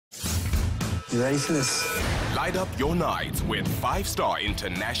You ready for this? Light up your nights with 5-star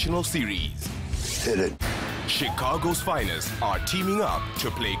international series. Hit it. Chicago's finest are teaming up to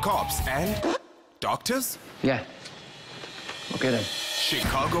play cops and doctors. Yeah. Okay then.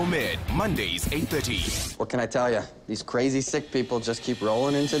 Chicago Med, Mondays 8:30. What can I tell you? These crazy sick people just keep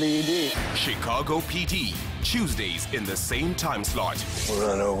rolling into the ED. Chicago PD, Tuesdays in the same time slot. We're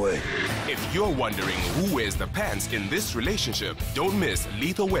on our way. If you're wondering who wears the pants in this relationship, don't miss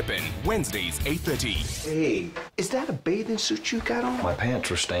Lethal Weapon, Wednesdays 8:30. Hey, is that a bathing suit you got on? My pants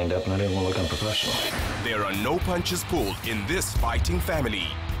were stained up and I didn't want to look unprofessional. There are no punches pulled in this fighting family.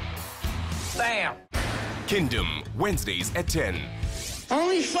 Bam! Kingdom, Wednesdays at 10.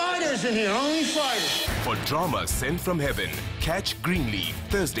 Only fighters in here, only fighters. For drama sent from heaven, catch Greenleaf,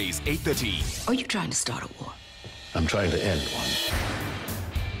 Thursdays 8:30. Are you trying to start a war? I'm trying to end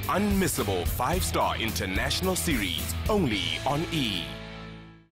one. Unmissable 5-star international series, only on E!